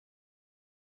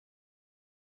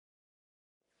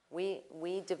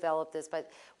We developed this,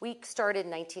 but we started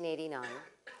in 1989.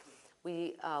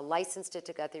 We licensed it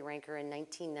to Guthy-Renker in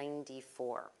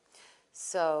 1994.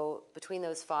 So between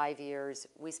those 5 years,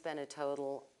 we spent a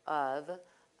total of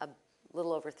a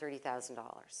little over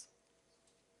 $30,000.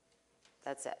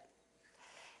 That's it.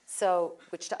 So,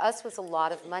 which to us was a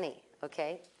lot of money,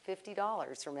 okay?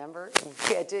 $50, remember?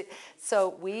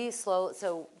 So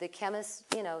the chemists,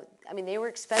 I mean, they were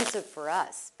expensive for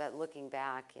us, but looking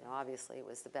back, obviously it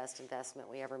was the best investment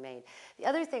we ever made. The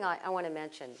other thing I want to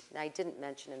mention, and I didn't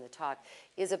mention in the talk,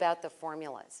 is about the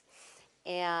formulas.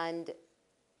 And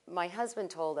my husband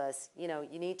told us, you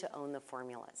need to own the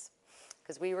formulas,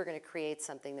 because we were going to create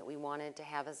something that we wanted to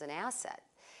have as an asset.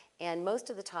 And most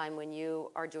of the time when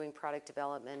you are doing product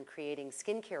development, creating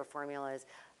skincare formulas,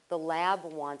 the lab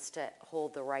wants to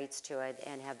hold the rights to it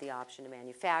and have the option to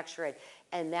manufacture it.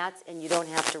 And you don't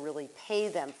have to really pay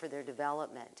them for their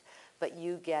development. But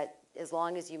you get, as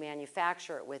long as you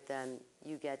manufacture it with them,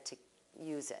 you get to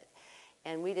use it.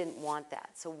 And we didn't want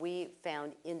that. So we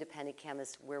found independent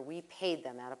chemists where we paid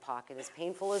them out of pocket, as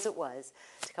painful as it was,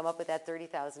 to come up with that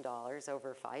 $30,000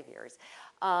 over 5 years.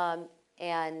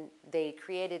 And they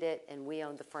created it, and we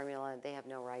owned the formula. They have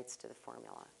no rights to the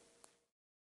formula.